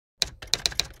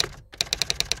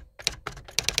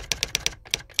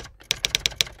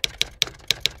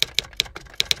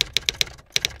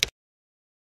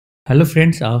Hello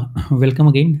friends, welcome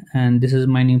again. And this is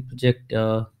my new project,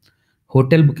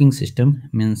 hotel booking system,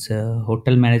 means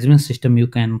hotel management system. You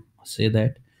can say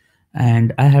that.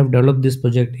 And I have developed this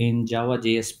project in Java,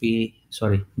 JSP,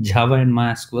 sorry, Java and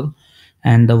MySQL.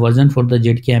 And the version for the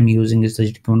JDK I'm using is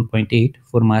the JDK 1.8.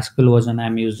 For MySQL version,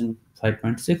 I'm using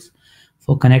 5.6.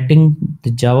 For connecting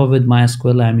the Java with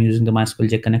MySQL, I'm using the MySQL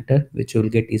J connector, which you will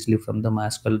get easily from the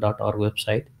mysql.org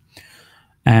website.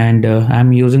 And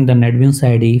I'm using the NetBeans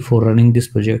IDE for running this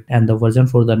project, and the version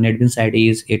for the NetBeans IDE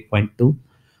is 8.2.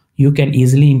 You can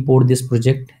easily import this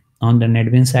project on the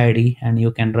NetBeans IDE and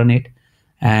you can run it,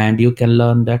 and you can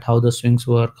learn that how the swings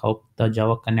work, how the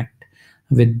Java connect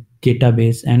with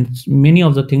database, and many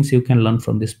of the things you can learn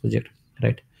from this project,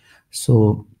 right?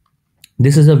 So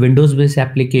this is a Windows based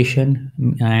application,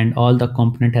 and all the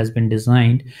component has been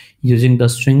designed using the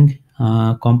string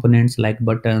components like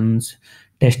buttons,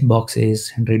 text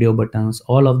boxes, and radio buttons.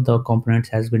 All of the components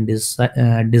has been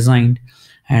designed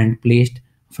and placed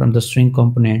from the string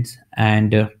components.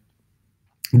 And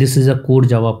this is a core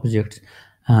Java project.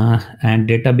 And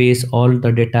database, all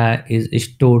the data is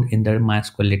stored in the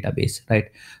MySQL database, right?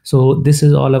 So this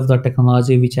is all of the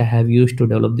technology which I have used to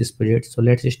develop this project. So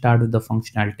let's start with the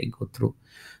functionality, go through.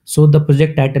 So the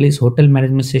project title is hotel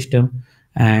management system,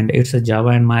 and it's a Java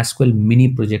and MySQL mini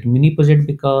project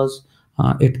because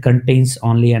it contains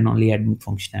only and only admin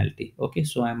functionality. Okay,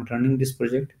 so I'm running this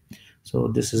project. So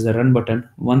this is the run button.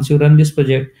 Once you run this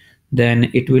project, then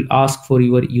it will ask for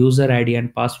your user ID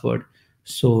and password.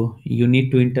 So you need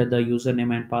to enter the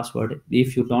username and password.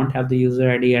 If you don't have the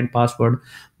user ID and password,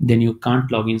 then you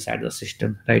can't log inside the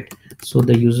system, right? So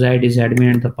the user ID is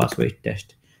admin and the password is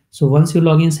test. So once you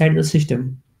log inside the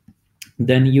system,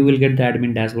 then you will get the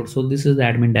admin dashboard. So this is the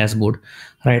admin dashboard,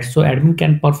 right? So admin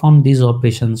can perform these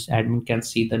operations. Admin can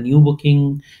see the new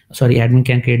booking, sorry, admin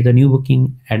can create the new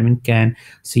booking, admin can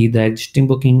see the existing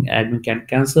booking, admin can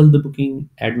cancel the booking,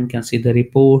 admin can see the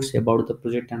reports about the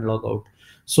project and log out.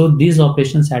 So these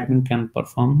operations admin can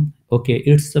perform. Okay,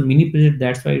 it's a mini project,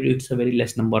 that's why it's a very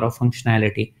less number of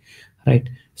functionality, right?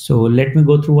 So let me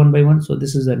go through one by one. So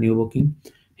this is the new booking.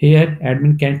 Here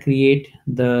admin can create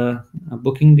the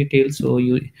booking details. So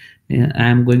I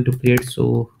am going to create.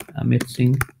 So Amit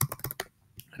Singh,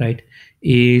 right,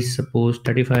 is suppose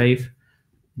 35,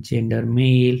 gender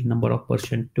male, number of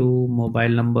person 2, mobile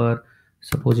number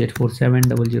suppose 847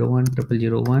 001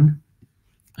 0001.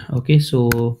 Okay,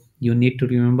 so you need to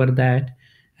remember that.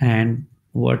 And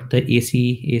what the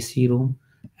AC room,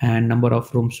 and number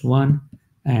of rooms 1,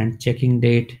 and checking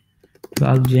date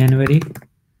 12 January,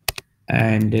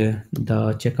 and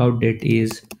the checkout date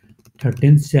is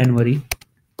 13th January.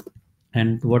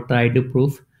 And what the ID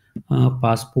proof,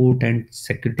 passport and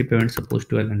security payment supposed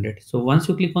to 1200. So once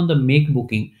you click on the make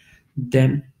booking,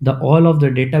 then the all of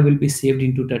the data will be saved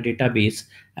into the database,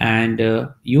 and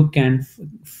you can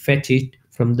fetch it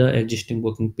from the existing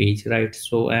booking page, right?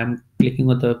 So I am clicking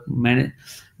on the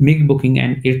make booking,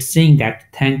 and it's saying that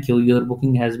thank you, your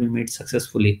booking has been made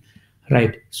successfully,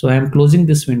 right? So I am closing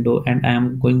this window and I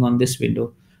am going on this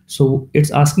window. So it's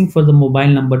asking for the mobile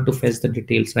number to fetch the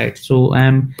details, right? So I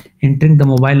am entering the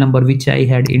mobile number which I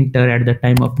had entered at the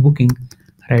time of booking,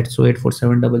 right? So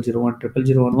 847 001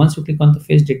 0001. Once you click on the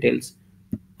fetch details,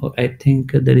 oh, I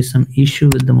think there is some issue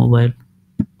with the mobile.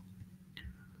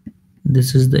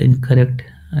 This is the incorrect.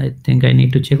 I think I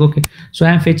need to check. Okay, so I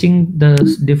am fetching the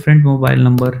different mobile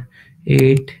number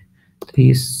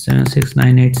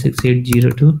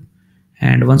 83769868802.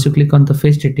 And once you click on the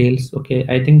fetch details, okay,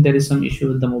 I think there is some issue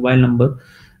with the mobile number.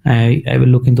 I will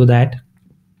look into that.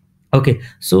 Okay,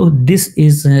 so this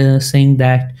is saying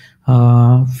that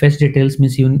fetch details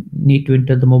means you need to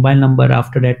enter the mobile number.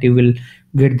 After that you will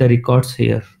get the records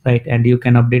here, right? And you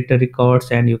can update the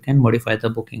records and you can modify the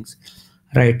bookings,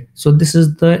 right? So this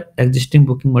is the existing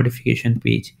booking modification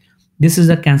page. This is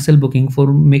a cancel booking.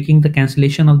 For making the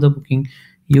cancellation of the booking,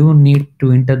 you need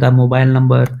to enter the mobile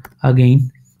number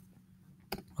again.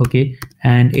 Okay,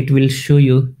 and it will show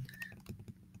you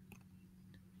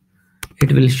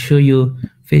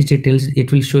fetch details.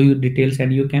 It will show you details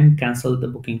and you can cancel the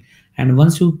booking. And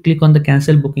once you click on the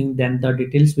cancel booking, then the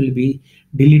details will be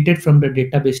deleted from the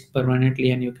database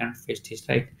permanently and you can fetch this,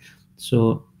 right?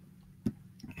 So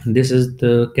this is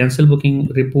the cancel booking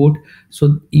report.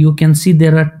 So you can see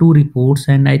there are two reports,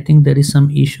 and I think there is some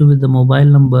issue with the mobile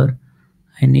number.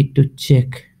 I need to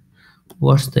check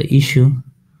what's the issue.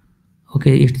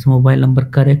 Okay, it's mobile number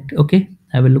correct. Okay,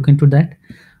 I will look into that.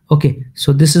 Okay,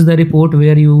 so this is the report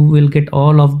where you will get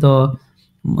all of the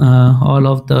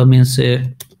means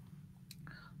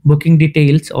booking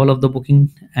details, all of the booking,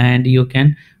 and you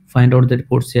can find out the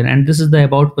reports here. And this is the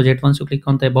about project. Once you click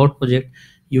on the about project,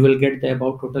 you will get the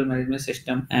about hotel management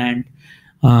system. And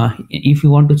if you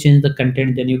want to change the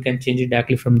content, then you can change it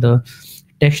directly from the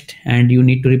text, and you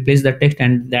need to replace the text,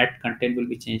 and that content will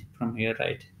be changed from here,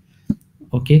 right?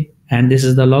 Okay, and this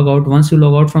is the logout. Once you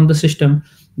log out from the system,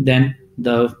 then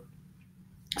the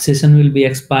session will be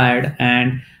expired,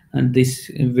 and this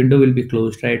window will be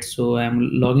closed, right? So I'm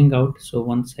logging out. So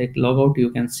once I log out, you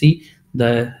can see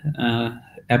the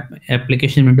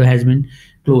application window has been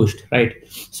closed, right?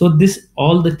 So this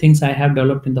all the things I have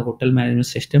developed in the hotel management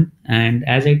system. And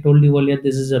as I told you earlier,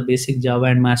 this is a basic Java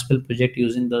and MySQL project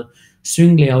using the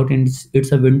swing layout, and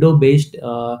it's a window based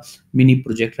mini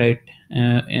project, right?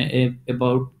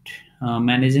 About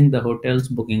managing the hotel's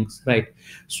bookings, right?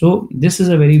 So this is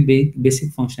a very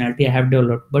basic functionality I have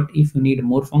developed. But if you need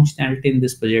more functionality in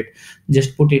this project,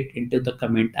 just put it into the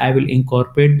comment. I will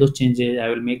incorporate those changes. I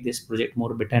will make this project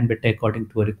more better and better according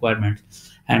to our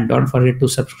requirements. And don't forget to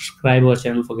subscribe our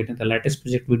channel for getting the latest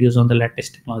project videos on the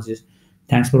latest technologies.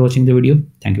 Thanks for watching the video.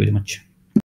 Thank you very much.